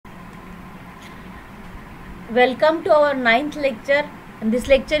Welcome to our 9th lecture, and this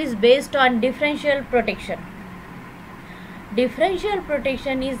lecture is based on differential protection. Differential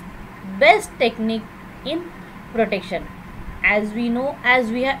protection is best technique in protection. As we know,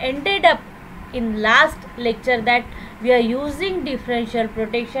 as we have ended up in last lecture that we are using differential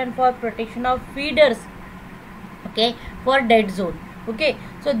protection for protection of feeders, okay, for dead zone. Okay,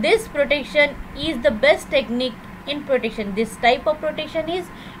 so this protection is the best technique in protection. This type of protection is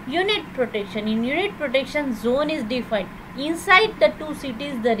unit protection. In unit protection, zone is defined. Inside the two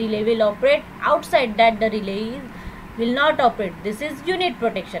cities the relay will operate, outside that the relay will not operate. This is unit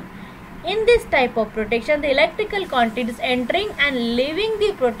protection. In this type of protection, the electrical quantities entering and leaving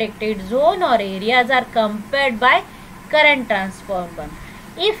the protected zone or areas are compared by current transformer.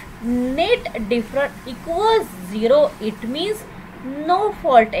 If net difference equals 0, it means no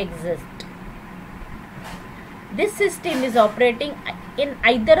fault exists. This system is operating in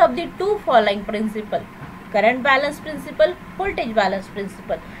either of the two following principles: current balance principle, voltage balance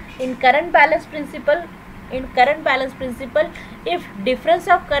principle. In current balance principle, if difference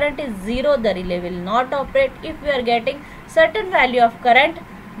of current is 0, the relay will not operate. If we are getting certain value of current,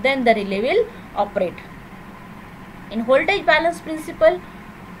 then the relay will operate. In voltage balance principle,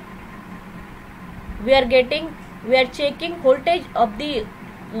 we are checking voltage of the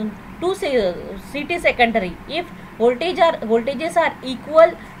two CT secondary. If voltages are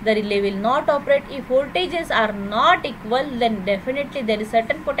equal, the relay will not operate. If voltages are not equal, then definitely there is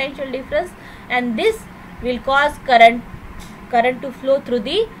certain potential difference, and this will cause current to flow through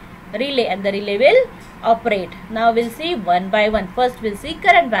the relay, and the relay will operate. Now we'll see one by one. First we'll see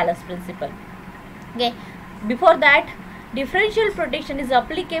current balance principle. Okay, before that, differential protection is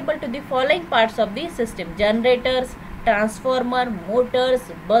applicable to the following parts of the system: generators, transformer, motors,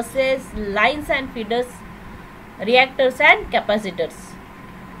 buses, lines and feeders, reactors and capacitors.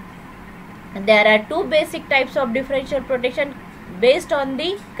 And there are two basic types of differential protection based on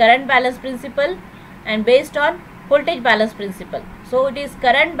the current balance principle and based on voltage balance principle. So it is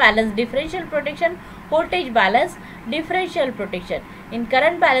current balance differential protection, voltage balance differential protection. In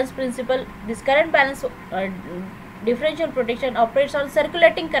current balance principle, this current balance differential protection operates on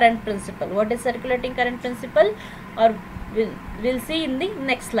circulating current principle. What is circulating current principle? Or we'll see in the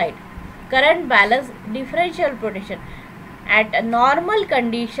next slide. Current balance differential protection. At a normal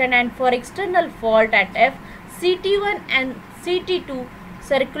condition and for external fault at F, CT1 and CT2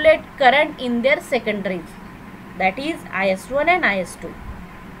 circulate current in their secondaries, that is IS1 and IS2.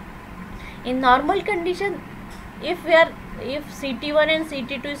 In normal condition, if CT1 and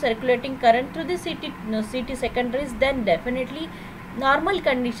CT2 is circulating current through the CT secondaries, then definitely normal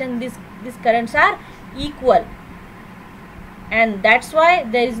condition these currents are equal, and that's why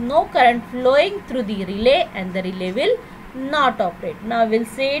there is no current flowing through the relay and the relay will not operate. Now we'll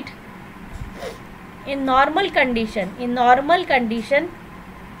see it. In normal condition,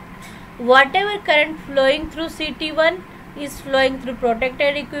 whatever current flowing through CT1 is flowing through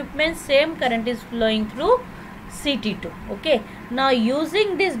protected equipment, same current is flowing through CT2. Okay, now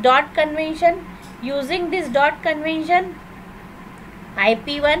using this dot convention,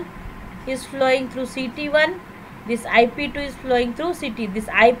 IP1 is flowing through CT1, this IP2 is flowing through CT. This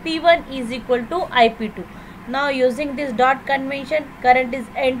IP1 is equal to IP2. Now using this dot convention, current is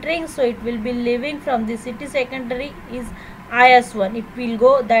entering, so it will be leaving from the CT secondary is IS1. It will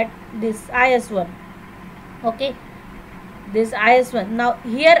go that this IS1. Okay, this IS1. Now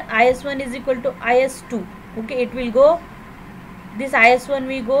here IS1 is equal to IS2. Okay, it will go, this IS1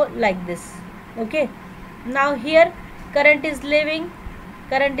 will go like this. Okay, now here current is leaving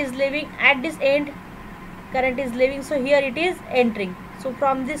at this end, current is leaving, so here it is entering, so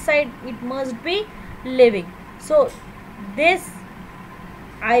from this side it must be leaving. So this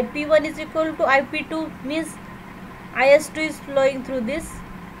IP1 is equal to IP2 means IS2 is flowing through this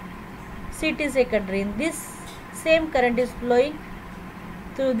CT secondary, and this same current is flowing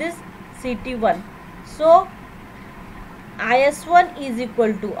through this CT1. So IS1 is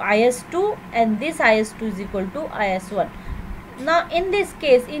equal to IS2 and this IS2 is equal to IS1. Now in this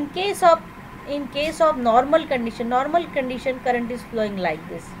case, in case of normal condition current is flowing like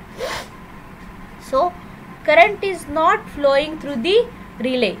this. So current is not flowing through the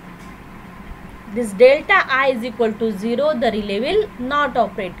relay. This delta I is equal to 0, the relay will not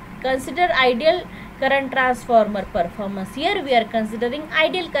operate. Consider ideal current transformer performance. Here we are considering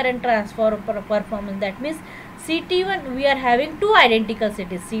ideal current transformer performance. That means CT1 we are having two identical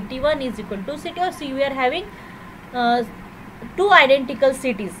cities. CT1 is equal to CT, or we are having two identical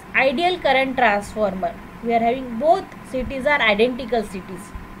cities. Ideal current transformer, we are having both cities are identical cities.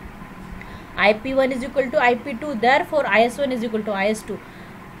 IP1 is equal to IP2, therefore IS1 is equal to IS2.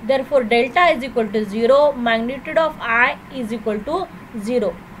 Therefore delta is equal to 0, magnitude of I is equal to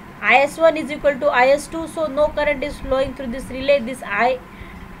 0. IS1 is equal to IS2, so no current is flowing through this relay. This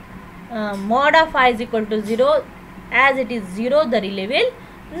mod of I is equal to 0. As it is 0, the relay will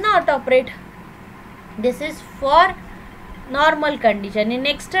not operate. This is for normal condition. In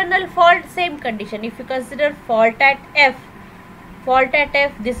external fault, same condition. If you consider fault at F,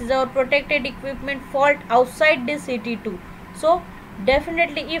 this is our protected equipment, fault outside this CT2. So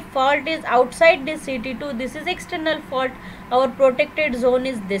definitely if fault is outside this CT2, this is external fault, our protected zone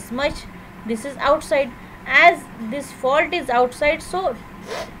is this much, this is outside. As this fault is outside, so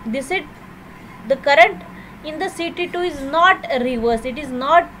this is the current in the CT2 is not reversed, it is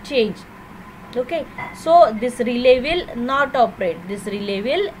not changed. Okay, so this relay will not operate,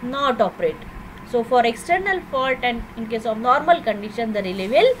 So for external fault and in case of normal condition, the relay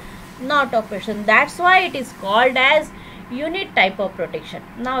will not operate. That's why it is called as unit type of protection.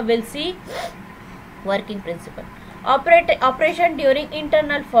 Now we'll see working principle. Operation during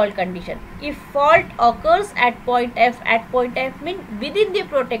internal fault condition. If fault occurs at point F means within the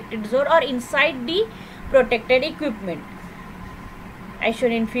protected zone or inside the protected equipment. I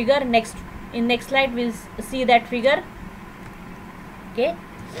shown in figure. In next slide we'll see that figure. Okay,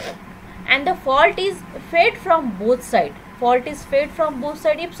 and the fault is fed from both sides.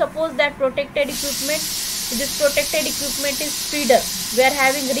 If suppose that protected equipment, this protected equipment is feeder, we are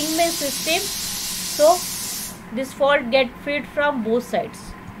having ring main system, so this fault get fed from both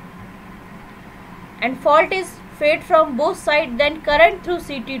sides, and fault is fed from both sides, then current through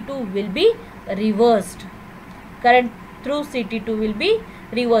CT2 will be reversed.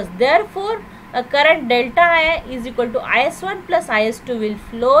 Therefore a current delta I is equal to IS1 plus IS2 will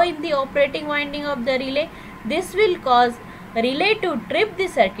flow in the operating winding of the relay. This will cause relay to trip the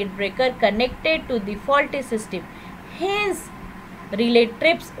circuit breaker connected to the faulty system. Hence relay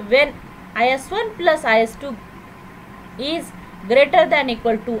trips when IS1 plus IS2 is greater than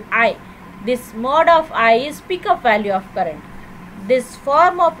equal to I. This mod of I is pickup value of current. This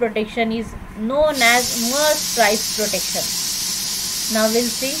form of protection is known as merge price protection. Now we'll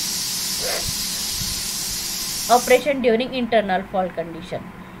see operation during internal fault condition.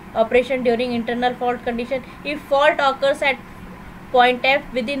 If fault occurs at point F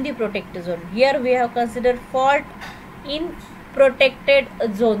within the protected zone. Here we have considered fault in protected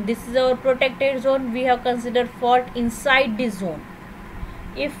zone. This is our protected zone. We have considered fault inside the zone.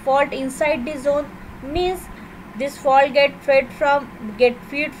 If fault inside the zone means this fault get fed from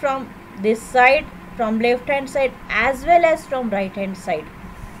this side, from left hand side as well as from right hand side.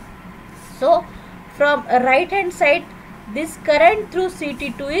 So from right hand side, this current through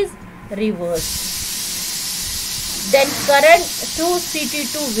CT2 is reversed. Then current through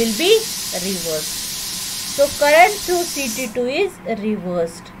CT2 will be reversed. So current through CT2 is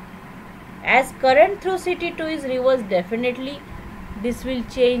reversed. As current through CT2 is reversed, definitely this will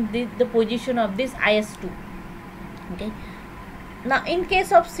change the position of this IS2. Okay. Now in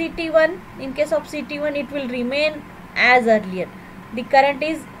case of CT1, it will remain as earlier. The current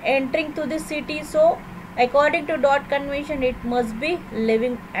is entering to this CT, so according to dot convention it must be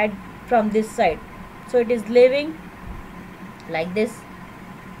leaving from this side. So it is leaving like this.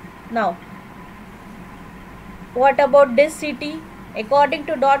 Now what about this CT? According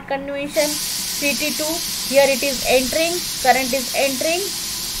to dot convention, CT2, here it is entering, current is entering.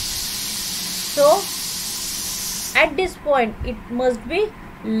 So at this point it must be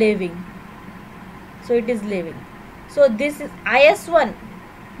leaving. So it is leaving. So this is IS1.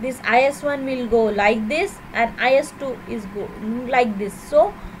 This IS1 will go like this and IS2 is go like this.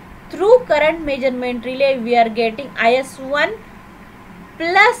 So through current measurement relay we are getting IS1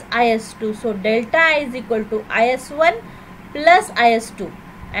 plus IS2. So delta I is equal to IS1 plus IS2,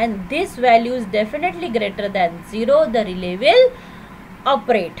 and this value is definitely greater than 0. The relay will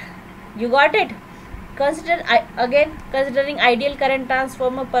operate. You got it? Considering ideal current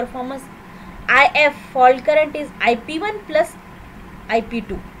transformer performance, IF fault current is IP1 plus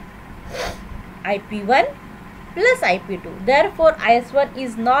IP2. IP1 plus IP2. Therefore IS1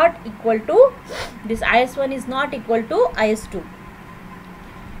 is not equal to IS2.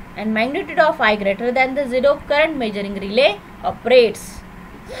 And magnitude of I greater than the 0, current measuring relay operates.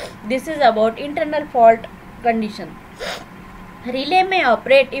 This is about internal fault condition. Relay may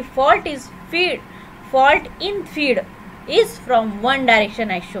operate if fault in feed is from one direction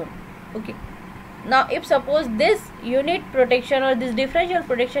as shown. Okay. Now if suppose this unit protection or this differential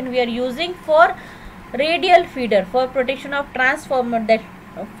protection we are using for radial feeder, for protection of transformers,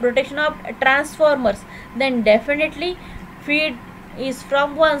 then definitely feed is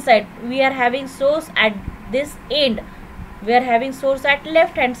from one side. We are having source at this end we are having source at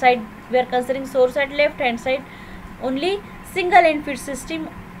left hand side, we are considering source at left hand side only single end feed system,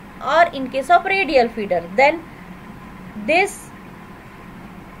 or in case of radial feeder, then this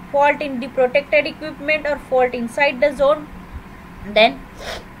fault in the protected equipment or fault inside the zone, then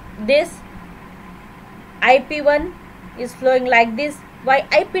this IP1 is flowing like this, why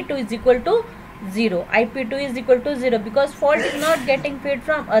IP2 is equal to 0. IP2 is equal to 0 because fault is not getting fed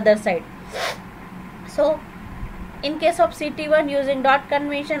from other side. So in case of CT1 using dot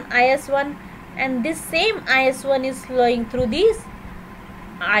convention IS1, and this same IS1 is flowing through this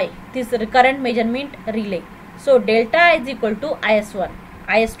current measurement relay. So delta I is equal to IS1,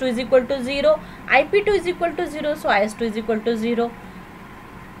 IS2 is equal to 0, IP2 is equal to 0, so IS2 is equal to 0.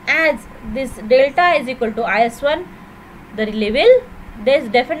 As this delta is equal to IS1, the relay will, there is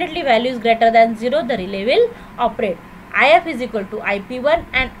definitely value is greater than 0, the relay will operate. IF is equal to IP1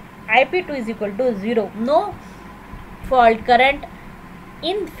 and IP2 is equal to 0. No fault current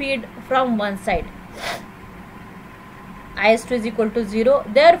in feed from one side. IS2 is equal to 0.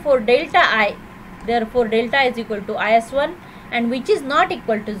 Therefore delta is equal to IS1, and which is not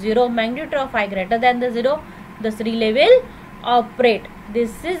equal to 0, magnitude of I greater than the 0, this relay will operate.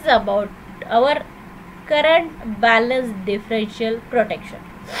 This is about our current balance differential protection.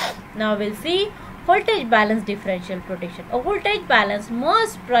 Now we'll see voltage balance differential protection. A voltage balance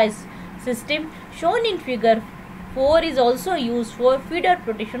mass price system shown in figure 4 is also used for feeder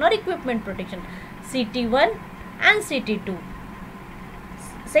protection or equipment protection, CT1 and CT2.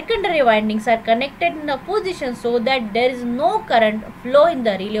 Secondary windings are connected in a position so that there is no current flow in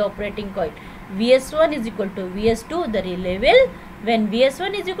the relay operating coil. VS1 is equal to VS2, the relay will, when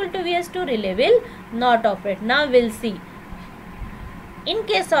VS1 is equal to VS2, relay will not operate. Now we'll see. In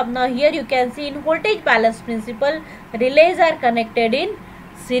case of, now here you can see in voltage balance principle, relays are connected in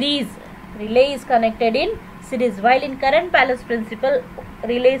series. Relay is connected in series, while in current balance principle,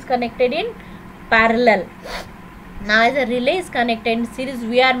 relay is connected in parallel. Now as a relay is connected in series,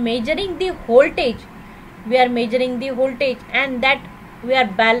 we are measuring the voltage. We are measuring the voltage, and that we are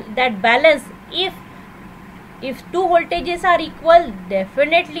that balance. If two voltages are equal,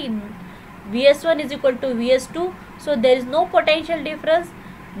 definitely VS1 is equal to VS2. So there is no potential difference,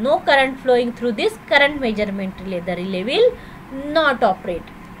 no current flowing through this current measurement relay. The relay will not operate.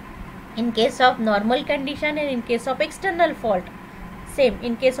 In case of normal condition and in case of external fault, same.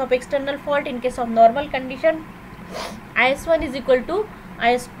 In case of external fault, in case of normal condition, IS1 is equal to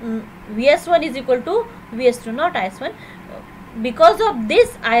VS1 is equal to VS2, not IS1. Because of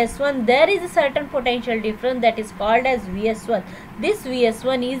this IS1, there is a certain potential difference that is called as VS1. This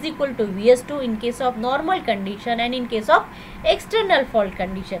VS1 is equal to VS2 in case of normal condition and in case of external fault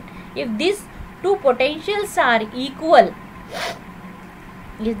condition. If these two potentials are equal,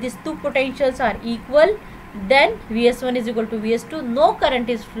 then VS1 is equal to VS2. No current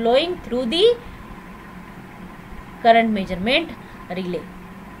is flowing through the current measurement relay.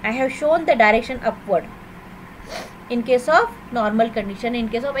 I have shown the direction upward. In case of normal condition, in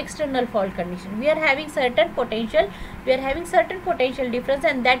case of external fault condition, we are having certain potential difference,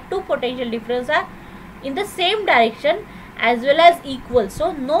 and that two potential difference are in the same direction as well as equal.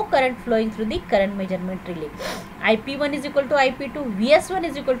 So no current flowing through the current measurement relay. IP1 is equal to IP2, VS1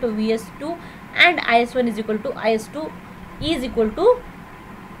 is equal to VS2, and IS1 is equal to IS2 is equal to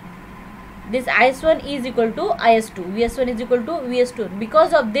this IS1 is equal to IS2, VS1 is equal to VS2.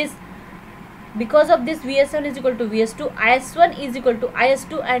 Because of this VS1 is equal to VS2, IS1 is equal to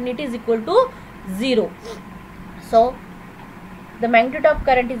IS2, and it is equal to 0. So the magnitude of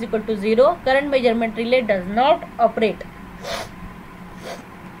current is equal to 0. Current measurement relay does not operate.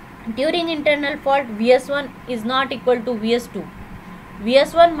 During internal fault, VS1 is not equal to VS2.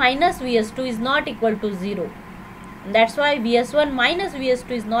 VS1 minus VS2 is not equal to 0. That's why VS1 minus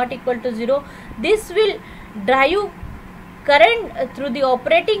VS2 is not equal to 0. This will drive current through the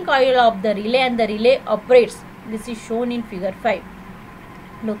operating coil of the relay, and the relay operates. This is shown in figure 5.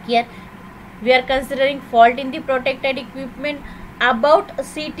 Look here, we are considering fault in the protected equipment. About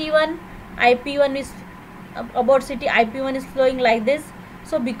CT1, IP1 is IP1 is flowing like this.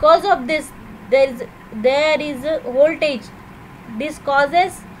 So because of this, there is a voltage. This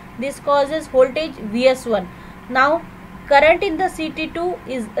causes voltage VS1. Now current in the CT2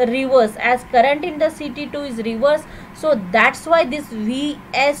 is reverse. As current in the CT2 is reverse, so that's why this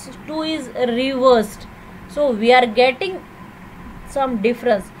VS2 is reversed. So we are getting some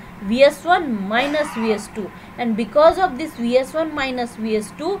difference, VS1 minus VS2, and because of this VS1 minus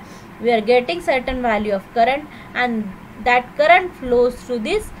VS2, we are getting certain value of current, and that current flows through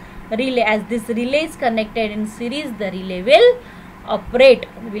this relay. As this relay is connected in series, the relay will operate,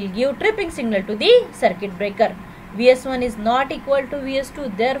 will give tripping signal to the circuit breaker. Vs1 is not equal to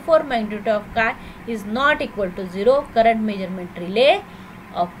Vs2, therefore magnitude of chi is not equal to 0. Current measurement relay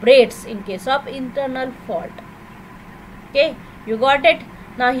operates in case of internal fault. Okay, you got it.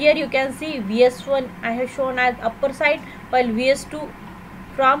 Now here you can see Vs1 I have shown as upper side, while Vs2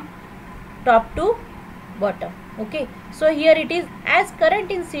 from top to bottom. Okay, so here it is, as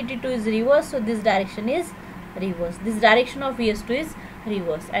current in CT2 is reverse, so this direction is reverse, this direction of Vs2 is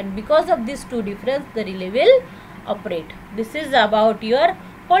reverse, and because of this two difference the relay will operate. This is about your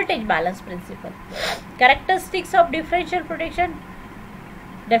voltage balance principle. Characteristics of differential protection,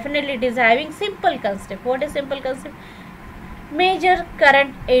 definitely it is having simple concept. What is simple concept? Measure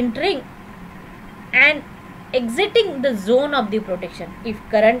current entering and exiting the zone of the protection. If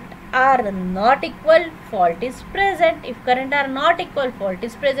current are not equal, fault is present. If current are not equal, fault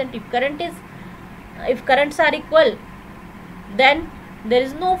is present. If currents are equal, then there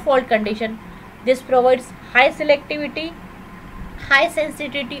is no fault condition. This provides high selectivity, high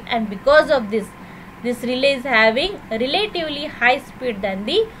sensitivity, and because of this relay is having relatively high speed than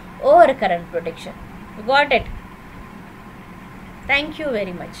the overcurrent protection. You got it? Thank you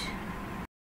very much.